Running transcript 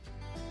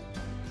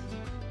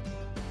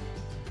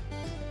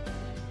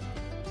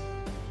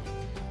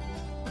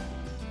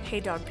Hey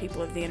dog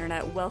people of the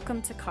internet,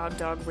 welcome to Cog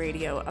Dog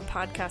Radio, a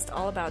podcast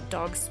all about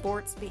dog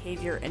sports,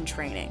 behavior, and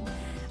training.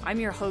 I'm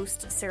your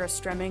host, Sarah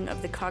Stremming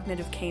of the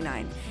Cognitive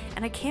Canine,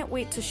 and I can't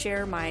wait to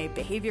share my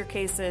behavior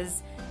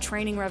cases,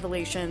 training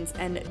revelations,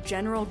 and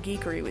general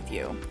geekery with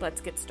you.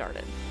 Let's get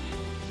started.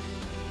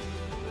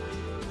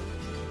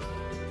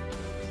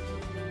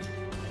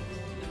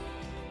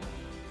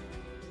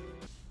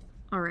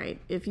 All right,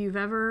 if you've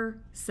ever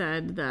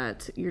said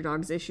that your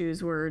dog's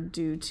issues were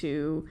due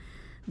to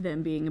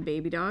them being a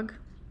baby dog,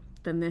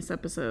 then this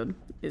episode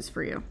is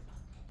for you.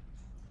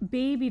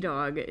 Baby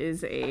dog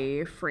is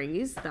a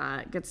phrase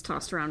that gets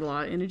tossed around a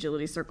lot in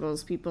agility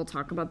circles. People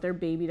talk about their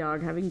baby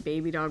dog having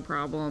baby dog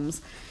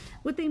problems.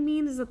 What they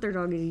mean is that their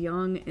dog is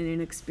young and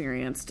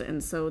inexperienced,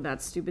 and so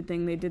that stupid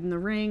thing they did in the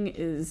ring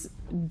is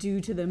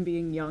due to them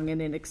being young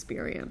and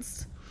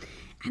inexperienced.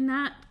 And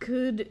that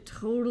could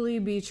totally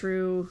be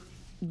true.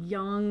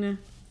 Young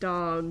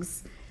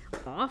dogs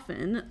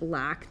often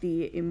lack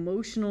the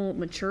emotional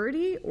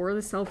maturity or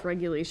the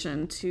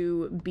self-regulation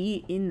to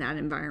be in that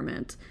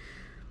environment.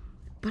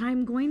 But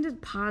I'm going to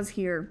pause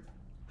here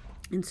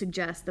and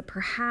suggest that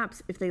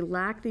perhaps if they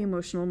lack the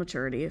emotional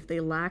maturity, if they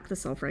lack the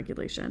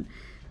self-regulation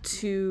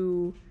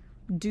to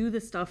do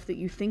the stuff that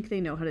you think they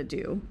know how to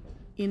do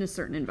in a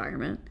certain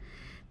environment,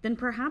 then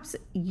perhaps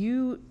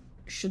you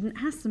shouldn't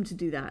ask them to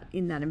do that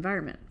in that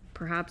environment.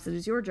 Perhaps it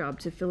is your job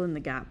to fill in the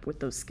gap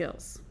with those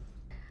skills.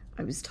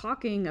 I was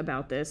talking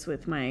about this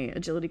with my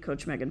agility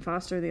coach, Megan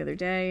Foster, the other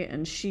day,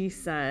 and she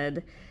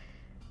said,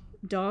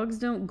 dogs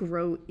don't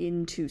grow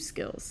into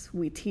skills.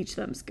 We teach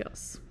them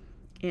skills.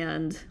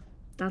 And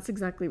that's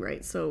exactly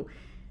right. So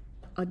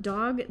a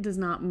dog does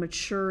not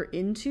mature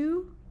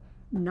into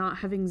not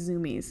having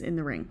zoomies in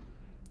the ring.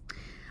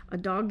 A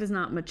dog does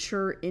not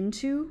mature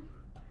into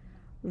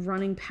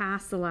running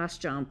past the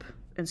last jump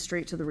and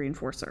straight to the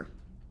reinforcer.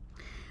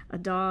 A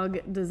dog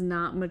does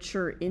not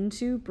mature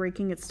into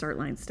breaking its start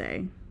line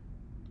stay,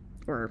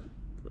 or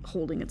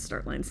holding its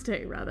start line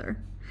stay, rather.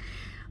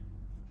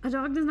 A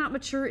dog does not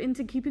mature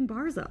into keeping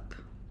bars up.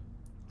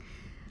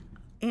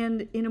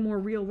 And in a more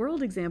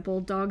real-world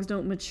example, dogs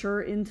don't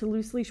mature into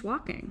loose leash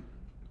walking.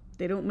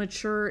 They don't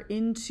mature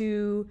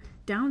into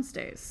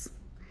downstays.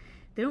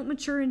 They don't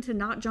mature into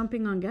not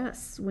jumping on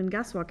guests when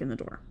guests walk in the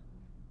door.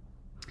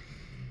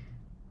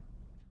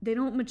 They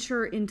don't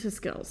mature into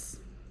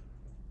skills.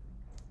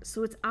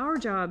 So it's our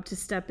job to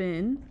step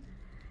in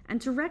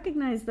and to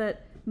recognize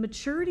that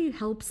maturity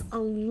helps a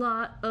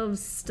lot of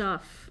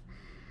stuff.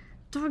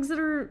 Dogs that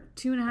are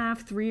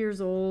 2.5, 3 years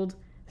old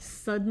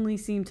suddenly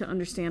seem to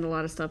understand a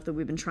lot of stuff that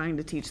we've been trying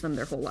to teach them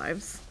their whole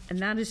lives. And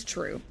that is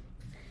true.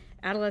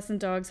 Adolescent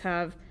dogs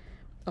have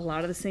a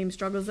lot of the same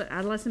struggles that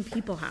adolescent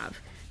people have.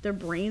 Their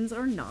brains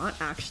are not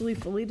actually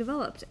fully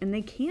developed, and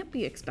they can't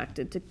be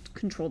expected to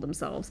control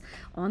themselves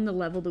on the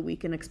level that we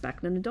can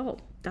expect an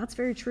adult. That's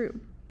very true.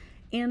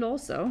 And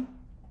also,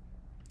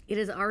 it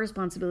is our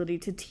responsibility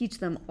to teach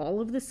them all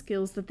of the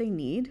skills that they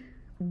need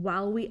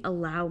while we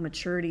allow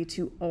maturity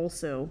to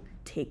also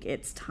take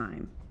its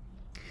time.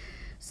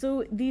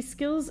 So these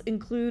skills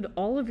include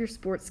all of your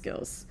sports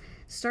skills: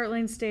 start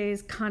line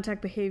stays,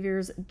 contact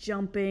behaviors,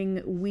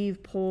 jumping,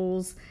 weave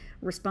pulls,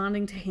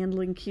 responding to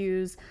handling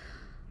cues.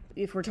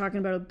 If we're talking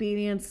about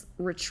obedience,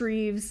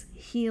 retrieves,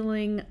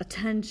 healing,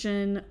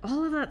 attention,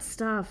 all of that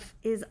stuff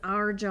is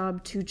our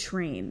job to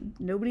train.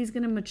 Nobody's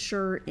going to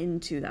mature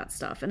into that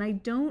stuff. And I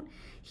don't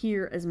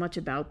hear as much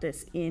about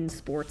this in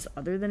sports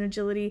other than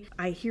agility.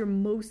 I hear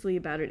mostly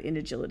about it in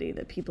agility,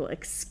 that people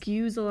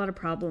excuse a lot of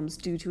problems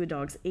due to a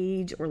dog's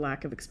age or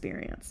lack of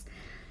experience.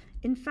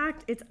 In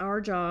fact, it's our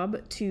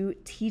job to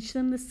teach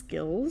them the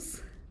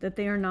skills that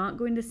they are not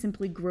going to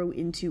simply grow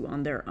into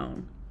on their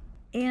own.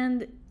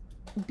 And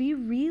be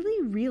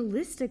really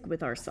realistic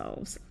with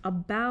ourselves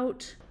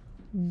about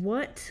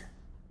what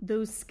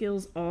those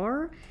skills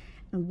are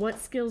and what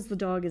skills the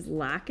dog is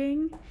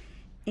lacking,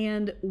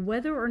 and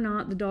whether or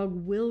not the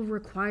dog will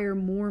require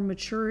more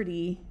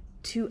maturity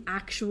to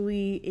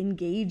actually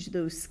engage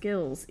those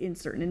skills in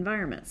certain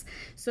environments.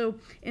 So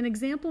an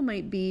example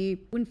might be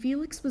when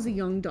Felix was a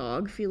young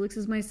dog. Felix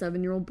is my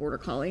 7-year-old border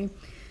collie.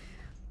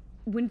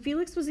 When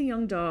Felix was a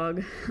young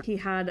dog, he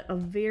had a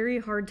very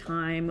hard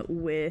time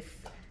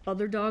with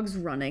other dogs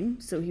running,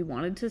 so he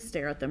wanted to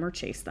stare at them or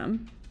chase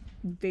them.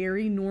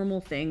 Very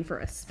normal thing for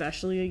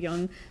especially a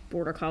young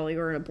border collie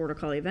or a border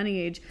collie of any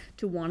age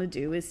to want to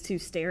do, is to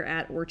stare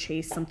at or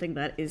chase something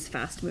that is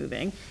fast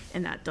moving,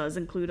 and that does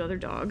include other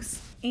dogs.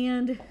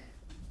 And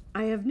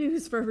I have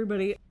news for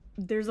everybody.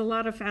 There's a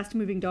lot of fast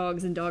moving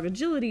dogs in dog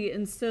agility,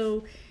 and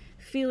so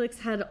Felix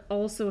had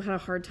also had a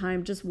hard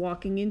time just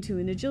walking into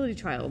an agility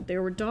trial.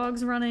 There were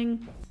dogs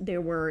running,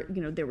 there were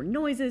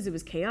noises, it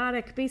was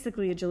chaotic.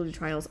 Basically, agility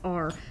trials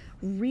are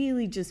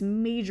really just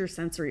major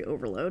sensory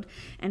overload,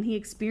 and he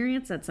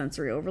experienced that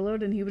sensory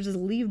overload, and he would just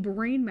leave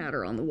brain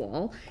matter on the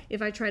wall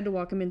if I tried to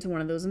walk him into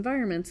one of those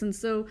environments. And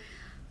so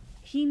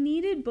he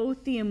needed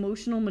both the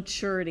emotional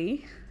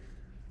maturity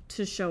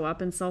to show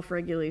up and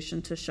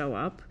self-regulation to show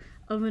up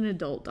of an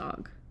adult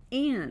dog,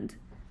 and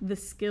the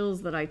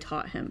skills that I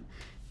taught him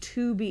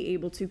to be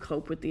able to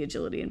cope with the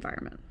agility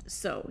environment.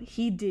 So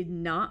he did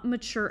not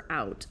mature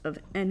out of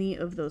any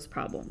of those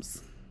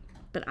problems.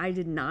 But I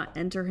did not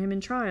enter him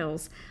in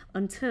trials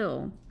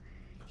until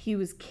he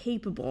was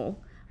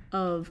capable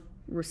of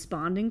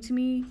responding to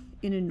me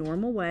in a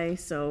normal way.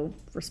 So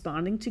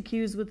responding to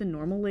cues with a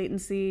normal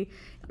latency,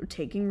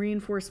 taking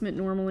reinforcement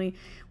normally.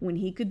 When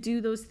he could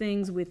do those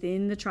things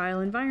within the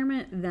trial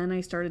environment, then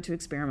I started to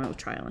experiment with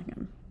trialing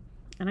him.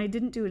 And I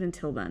didn't do it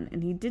until then.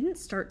 And he didn't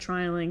start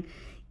trialing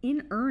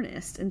in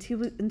earnest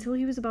until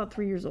he was about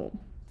 3 years old.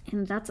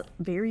 And that's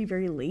very,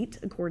 very late,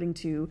 according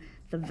to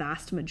the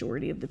vast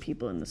majority of the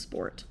people in the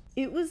sport.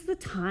 It was the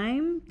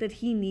time that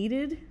he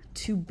needed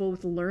to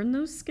both learn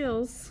those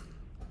skills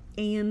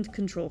and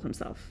control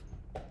himself.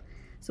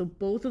 So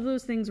both of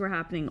those things were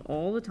happening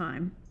all the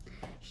time.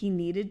 He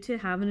needed to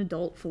have an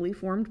adult, fully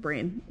formed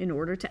brain in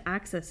order to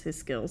access his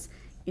skills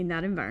in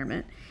that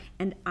environment.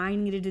 And I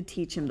needed to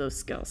teach him those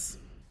skills.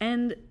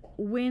 And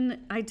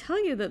when I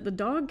tell you that the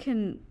dog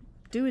can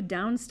do a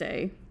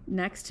downstay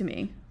next to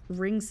me,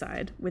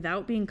 ringside,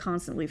 without being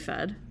constantly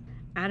fed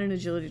at an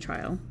agility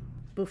trial,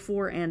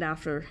 before and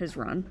after his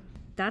run,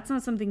 that's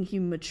not something he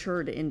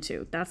matured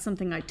into. That's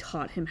something I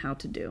taught him how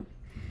to do.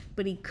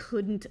 But he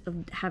couldn't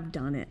have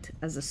done it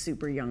as a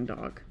super young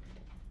dog,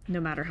 no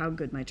matter how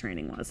good my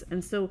training was.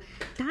 And so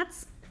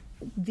that's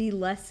the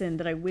lesson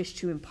that I wish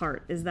to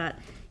impart, is that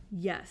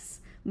yes,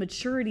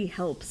 maturity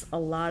helps a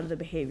lot of the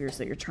behaviors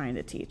that you're trying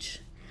to teach.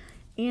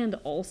 And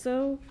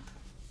also,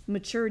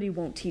 maturity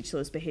won't teach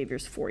those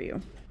behaviors for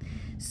you.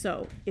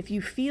 So if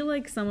you feel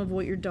like some of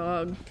what your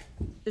dog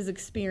is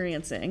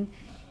experiencing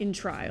in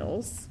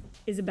trials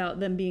is about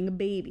them being a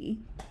baby,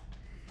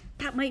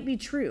 that might be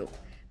true.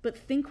 But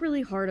think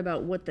really hard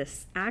about what the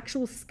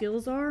actual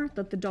skills are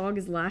that the dog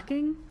is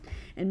lacking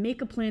and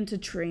make a plan to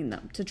train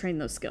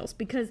those skills,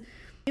 because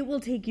it will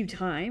take you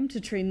time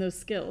to train those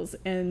skills,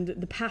 and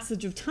the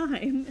passage of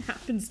time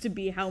happens to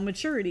be how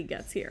maturity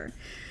gets here.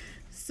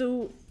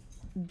 So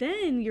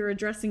then you're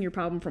addressing your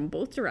problem from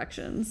both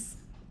directions,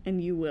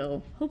 and you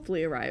will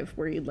hopefully arrive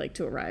where you'd like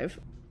to arrive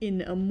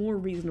in a more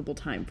reasonable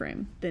time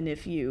frame than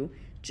if you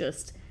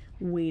just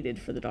waited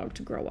for the dog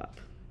to grow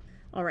up.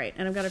 All right,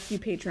 and I've got a few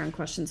Patreon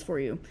questions for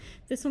you.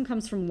 This one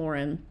comes from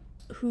Lauren,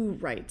 who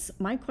writes,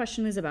 my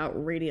question is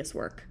about radius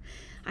work.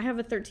 I have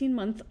a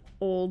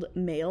 13-month-old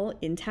male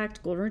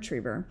intact golden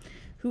retriever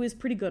who is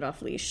pretty good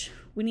off leash.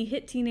 When he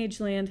hit teenage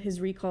land,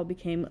 his recall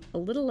became a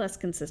little less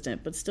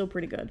consistent, but still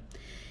pretty good.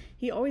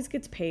 He always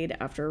gets paid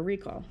after a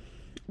recall.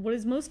 What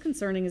is most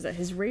concerning is that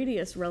his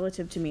radius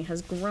relative to me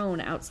has grown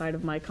outside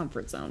of my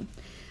comfort zone.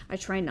 I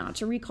try not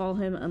to recall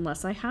him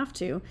unless I have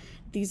to.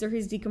 These are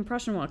his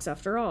decompression walks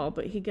after all,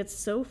 but he gets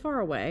so far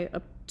away,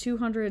 up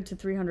 200 to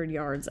 300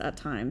 yards at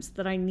times,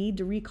 that I need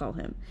to recall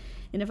him.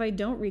 And if I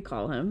don't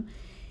recall him,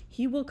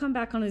 he will come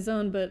back on his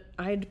own, but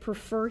I'd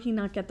prefer he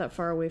not get that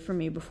far away from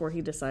me before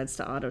he decides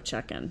to auto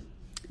check in.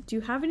 Do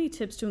you have any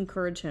tips to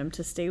encourage him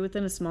to stay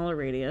within a smaller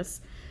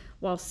radius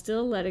while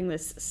still letting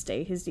this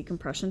stay his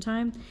decompression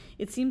time?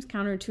 It seems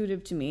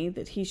counterintuitive to me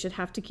that he should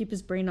have to keep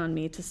his brain on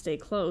me to stay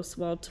close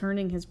while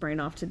turning his brain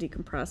off to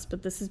decompress,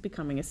 but this is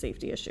becoming a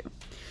safety issue.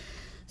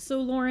 So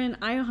Lauren,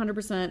 I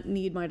 100%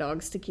 need my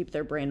dogs to keep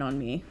their brain on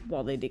me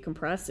while they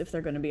decompress if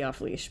they're going to be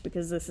off leash,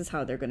 because this is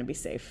how they're going to be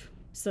safe.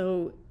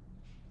 So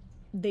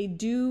they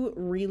do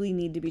really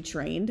need to be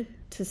trained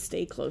to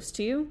stay close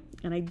to you.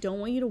 And I don't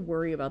want you to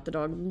worry about the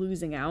dog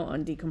losing out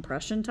on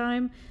decompression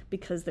time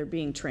because they're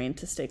being trained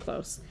to stay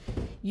close.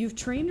 You've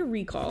trained a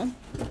recall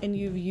and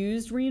you've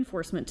used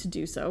reinforcement to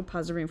do so,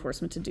 positive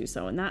reinforcement to do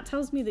so. And that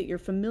tells me that you're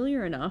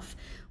familiar enough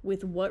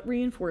with what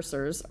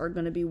reinforcers are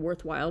going to be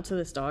worthwhile to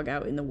this dog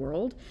out in the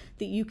world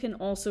that you can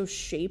also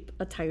shape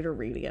a tighter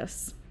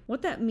radius.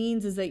 What that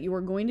means is that you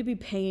are going to be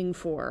paying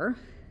for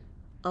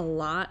a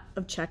lot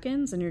of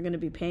check-ins, and you're going to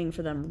be paying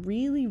for them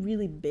really,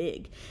 really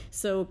big.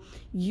 So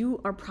you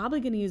are probably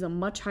going to use a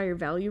much higher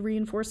value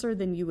reinforcer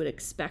than you would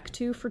expect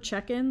to for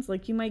check-ins.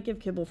 Like you might give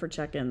kibble for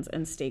check-ins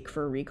and steak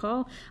for a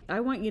recall. I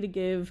want you to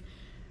give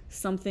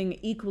something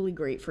equally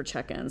great for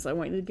check-ins. I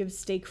want you to give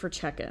steak for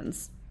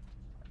check-ins,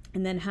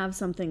 and then have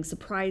something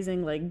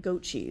surprising like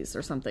goat cheese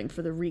or something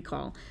for the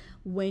recall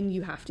when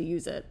you have to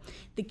use it.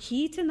 The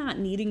key to not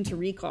needing to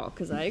recall,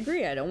 because I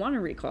agree, I don't want to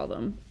recall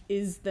them,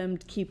 is them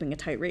keeping a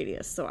tight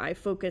radius. So I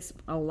focus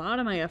a lot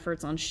of my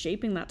efforts on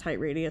shaping that tight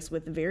radius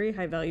with very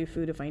high value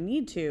food if I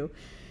need to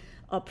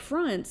up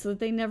front so that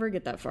they never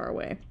get that far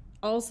away.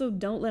 Also,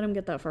 don't let him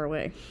get that far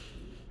away.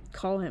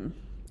 Call him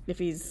if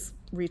he's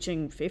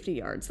reaching 50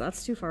 yards.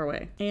 That's too far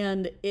away.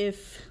 And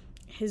if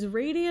his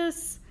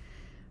radius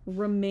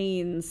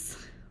remains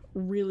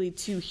really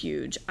too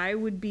huge, I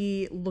would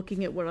be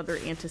looking at what other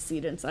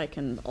antecedents I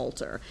can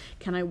alter.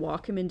 Can I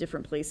walk him in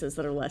different places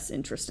that are less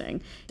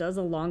interesting? Does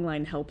a long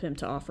line help him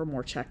to offer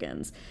more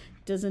check-ins?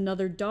 Does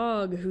another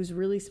dog who's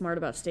really smart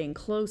about staying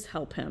close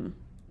help him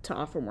to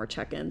offer more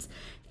check-ins?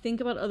 Think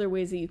about other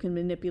ways that you can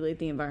manipulate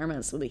the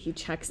environment so that he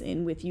checks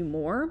in with you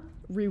more.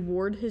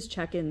 Reward his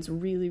check-ins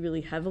really,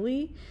 really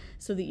heavily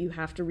so that you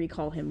have to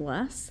recall him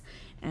less,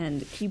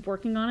 and keep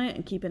working on it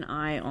and keep an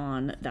eye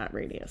on that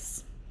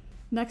radius.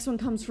 Next one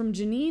comes from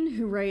Janine,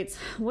 who writes,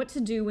 what to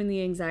do when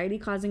the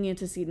anxiety-causing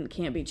antecedent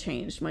can't be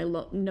changed. My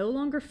no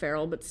longer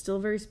feral, but still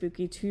very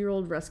spooky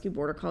 2-year-old rescue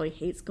border collie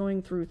hates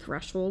going through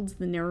thresholds.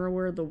 The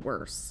narrower, the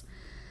worse.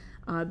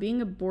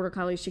 Being a border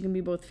collie, she can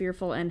be both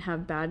fearful and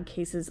have bad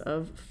cases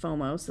of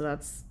FOMO. So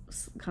that's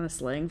kind of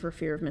slang for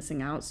fear of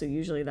missing out. So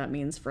usually that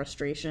means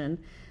frustration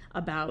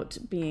about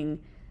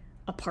being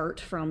apart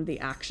from the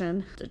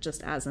action.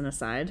 Just as an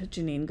aside,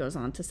 Janine goes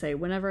on to say,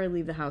 whenever I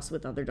leave the house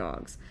with other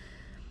dogs,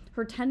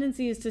 her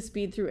tendency is to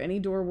speed through any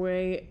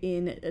doorway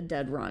in a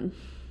dead run.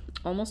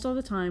 Almost all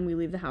the time we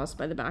leave the house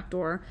by the back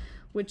door,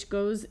 which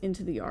goes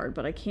into the yard,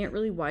 but I can't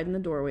really widen the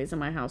doorways in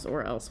my house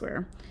or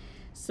elsewhere.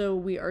 So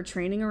we are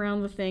training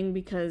around the thing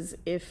because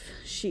if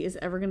she is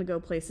ever going to go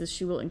places,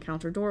 she will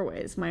encounter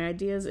doorways. My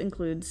ideas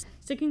include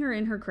sticking her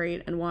in her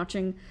crate and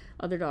watching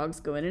other dogs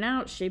go in and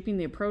out, shaping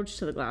the approach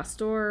to the glass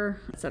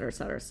door, etc.,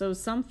 etc. So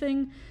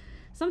something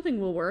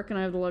will work, and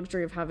I have the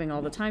luxury of having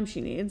all the time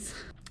she needs,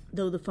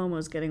 though the FOMO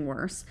is getting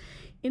worse.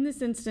 In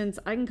this instance,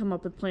 I can come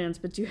up with plans,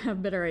 but do you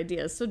have better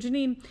ideas? So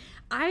Janine,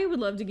 I would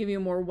love to give you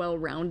a more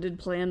well-rounded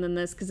plan than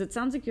this, because it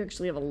sounds like you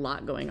actually have a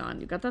lot going on.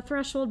 You've got the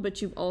threshold,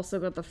 but you've also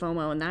got the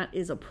FOMO, and that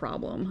is a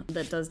problem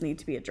that does need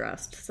to be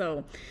addressed.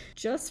 So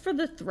just for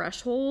the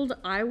threshold,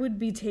 I would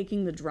be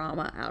taking the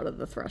drama out of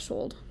the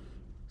threshold.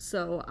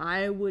 So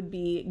I would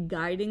be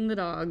guiding the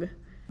dog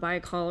by a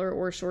collar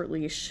or a short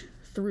leash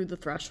through the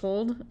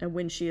threshold, and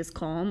when she is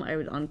calm, I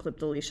would unclip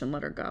the leash and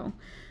let her go.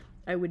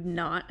 I would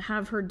not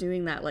have her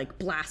doing that like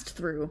blast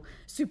through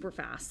super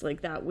fast.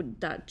 Like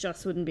that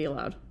just wouldn't be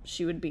allowed.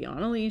 She would be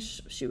on a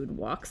leash. She would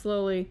walk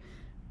slowly.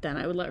 Then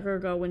I would let her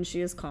go when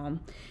she is calm.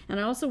 And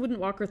I also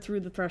wouldn't walk her through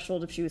the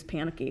threshold if she was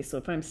panicky. So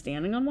if I'm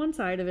standing on one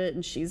side of it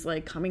and she's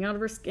like coming out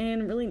of her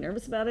skin, really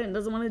nervous about it and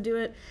doesn't want to do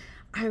it,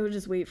 I would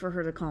just wait for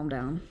her to calm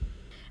down.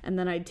 And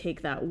then I'd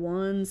take that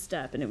one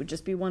step, and it would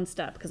just be one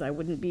step because I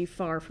wouldn't be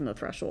far from the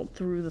threshold,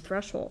 through the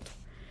threshold.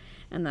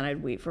 And then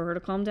I'd wait for her to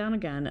calm down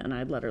again, and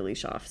I'd let her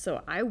leash off.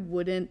 So I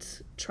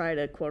wouldn't try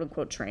to quote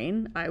unquote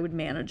train. I would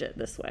manage it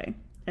this way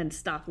and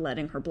stop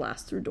letting her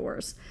blast through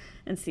doors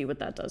and see what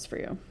that does for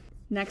you.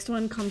 Next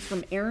one comes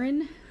from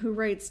Erin, who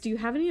writes, do you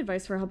have any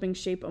advice for helping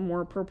shape a more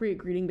appropriate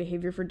greeting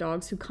behavior for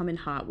dogs who come in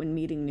hot when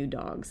meeting new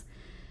dogs?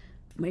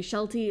 My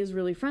Sheltie is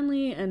really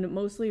friendly and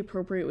mostly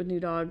appropriate with new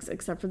dogs,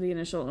 except for the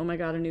initial, oh my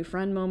god, a new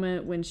friend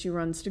moment when she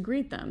runs to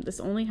greet them. This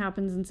only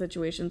happens in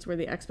situations where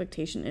the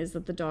expectation is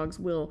that the dogs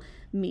will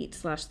meet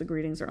 / the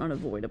greetings are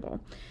unavoidable.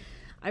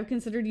 I've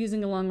considered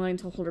using a long line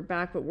to hold her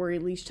back, but worry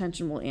leash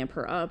tension will amp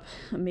her up,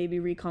 maybe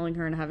recalling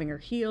her and having her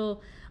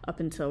heel up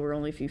until we're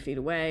only a few feet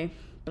away.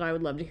 But I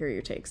would love to hear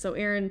your take. So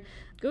Erin,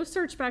 go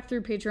search back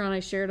through Patreon. I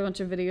shared a bunch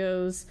of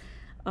videos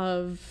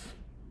of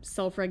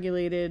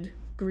self-regulated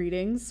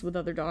greetings with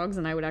other dogs,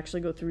 and I would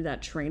actually go through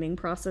that training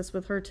process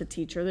with her to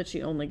teach her that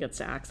she only gets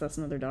to access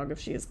another dog if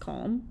she is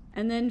calm,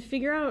 and then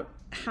figure out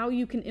how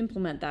you can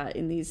implement that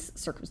in these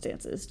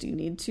circumstances. Do you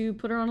need to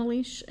put her on a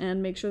leash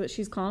and make sure that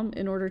she's calm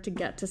in order to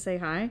get to say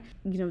hi?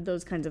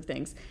 Those kinds of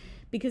things.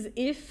 Because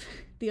if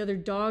the other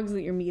dogs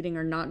that you're meeting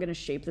are not going to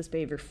shape this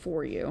behavior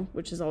for you,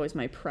 which is always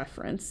my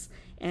preference,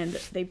 and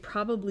they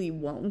probably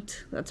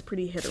won't, that's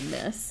pretty hit or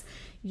miss,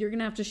 you're going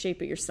to have to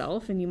shape it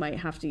yourself, and you might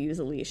have to use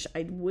a leash.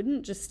 I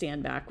wouldn't just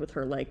stand back with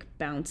her like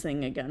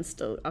bouncing against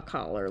a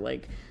collar,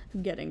 like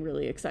getting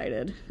really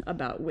excited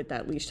with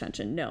that leash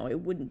tension. No, I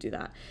wouldn't do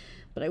that.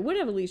 But I would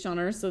have a leash on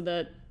her so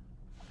that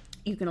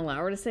you can allow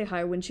her to say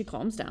hi when she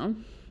calms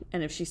down.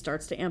 And if she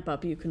starts to amp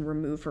up, you can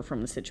remove her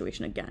from the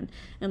situation again.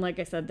 And like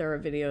I said, there are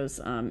videos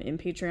in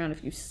Patreon.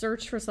 If you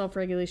search for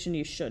self-regulation,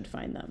 you should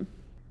find them.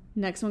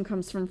 Next one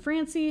comes from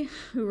Francie,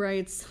 who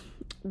writes,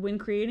 when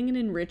creating an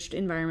enriched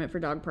environment for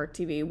Dog Park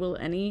TV, will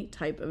any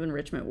type of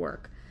enrichment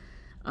work?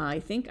 I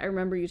think I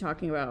remember you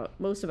talking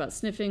most about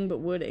sniffing, but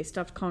would a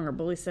stuffed Kong or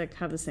bully stick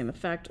have the same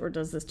effect, or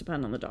does this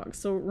depend on the dog?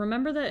 So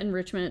remember that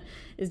enrichment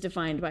is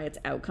defined by its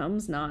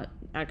outcomes, not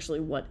actually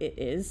what it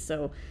is.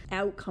 So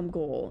outcome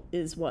goal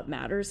is what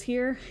matters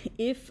here.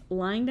 If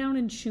lying down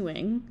and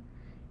chewing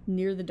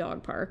near the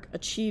dog park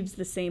achieves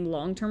the same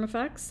long-term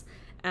effects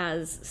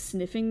as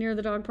sniffing near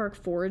the dog park,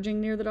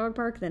 foraging near the dog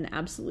park, then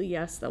absolutely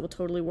yes, that will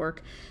totally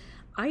work.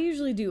 I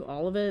usually do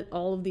all of it,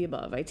 all of the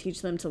above. I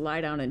teach them to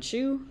lie down and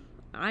chew.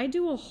 I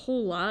do a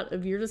whole lot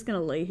of you're just going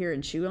to lay here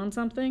and chew on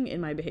something in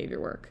my behavior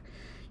work.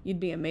 You'd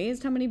be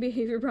amazed how many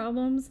behavior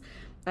problems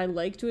I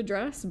like to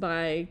address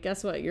by,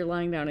 guess what, you're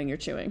lying down and you're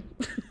chewing.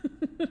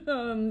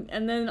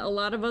 And then a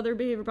lot of other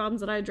behavior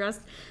problems that I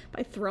addressed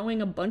by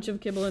throwing a bunch of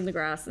kibble in the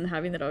grass and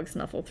having the dog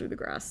snuffle through the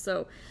grass.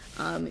 So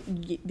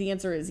the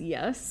answer is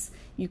yes.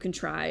 You can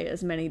try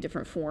as many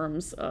different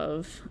forms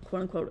of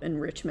quote-unquote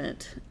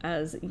enrichment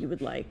as you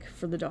would like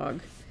for the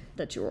dog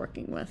that you're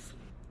working with.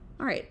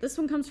 All right, this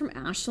one comes from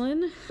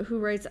Ashlyn, who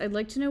writes, I'd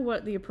like to know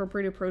what the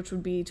appropriate approach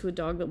would be to a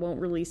dog that won't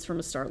release from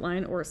a start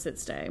line or a sit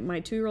stay. My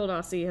 2-year-old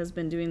Aussie has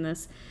been doing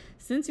this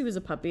since he was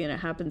a puppy, and it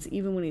happens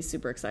even when he's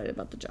super excited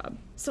about the job.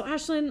 So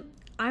Ashlyn,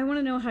 I want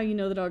to know how you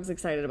know the dog's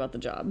excited about the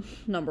job,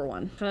 number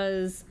one.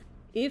 Because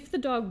if the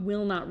dog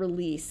will not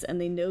release and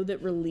they know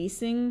that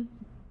releasing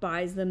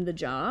buys them the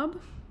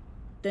job,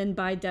 then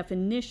by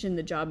definition,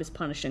 the job is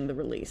punishing the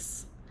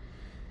release.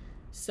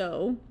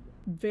 So,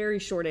 very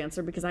short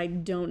answer, because I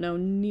don't know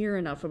near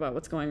enough about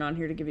what's going on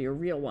here to give you a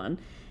real one,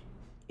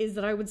 is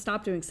that I would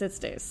stop doing sit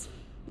stays.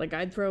 Like,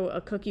 I'd throw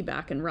a cookie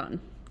back and run.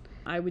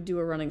 I would do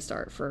a running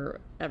start for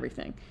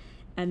everything.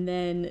 And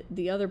then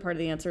the other part of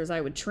the answer is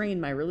I would train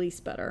my release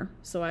better.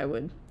 So I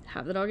would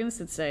have the dog in a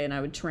sit stay and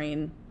I would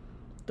train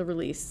the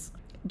release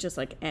just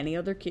like any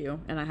other cue.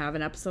 And I have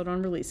an episode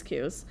on release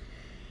cues.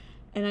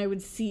 And I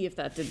would see if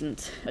that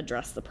didn't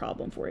address the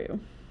problem for you.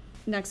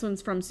 Next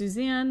one's from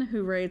Suzanne,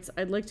 who writes,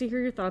 I'd like to hear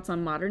your thoughts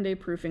on modern day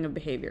proofing of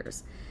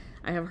behaviors.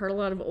 I have heard a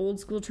lot of old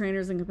school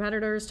trainers and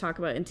competitors talk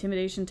about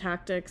intimidation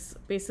tactics,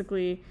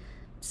 basically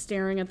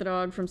staring at the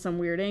dog from some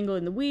weird angle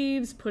in the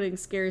weaves, putting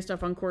scary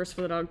stuff on course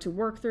for the dog to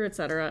work through,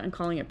 etc., and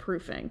calling it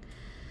proofing.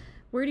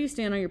 Where do you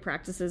stand on your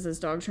practices, as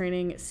dog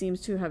training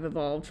seems to have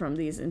evolved from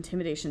these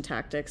intimidation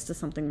tactics to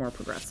something more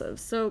progressive?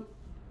 So,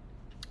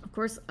 of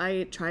course,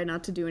 I try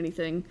not to do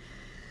anything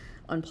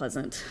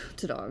unpleasant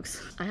to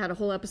dogs. I had a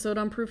whole episode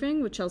on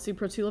proofing with Chelsea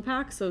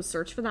Protulipak, so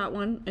search for that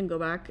one and go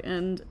back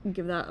and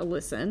give that a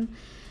listen.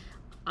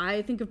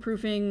 I think of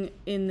proofing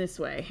in this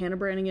way. Hannah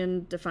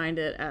Brannigan defined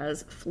it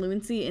as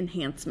fluency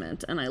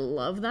enhancement, and I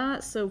love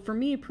that. So for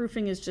me,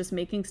 proofing is just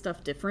making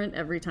stuff different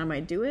every time I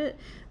do it,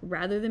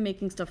 rather than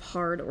making stuff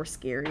hard or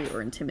scary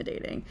or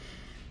intimidating.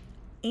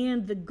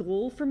 And the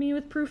goal for me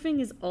with proofing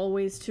is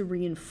always to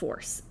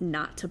reinforce,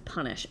 not to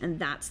punish. And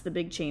that's the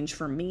big change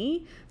for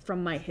me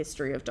from my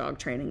history of dog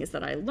training, is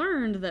that I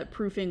learned that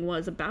proofing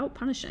was about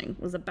punishing,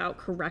 was about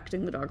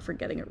correcting the dog for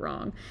getting it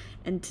wrong.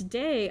 And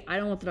today, I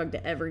don't want the dog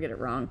to ever get it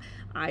wrong.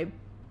 I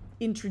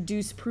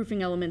introduce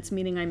proofing elements,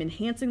 meaning I'm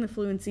enhancing the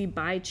fluency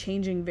by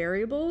changing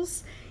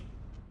variables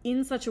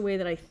in such a way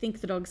that I think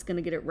the dog's going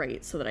to get it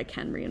right so that I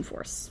can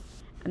reinforce.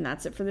 And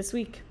that's it for this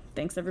week.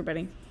 Thanks,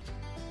 everybody.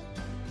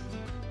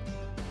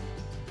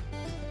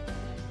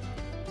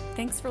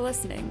 Thanks for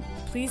listening.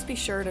 Please be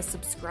sure to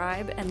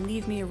subscribe and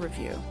leave me a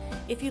review.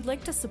 If you'd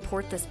like to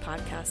support this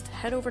podcast,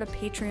 head over to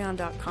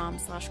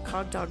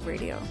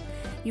patreon.com/cogdogradio.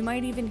 You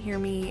might even hear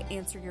me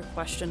answer your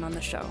question on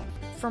the show.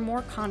 For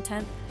more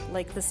content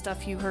like the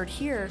stuff you heard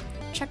here,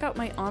 check out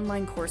my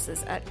online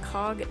courses at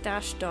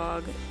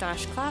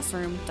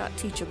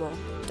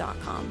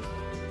cog-dog-classroom.teachable.com.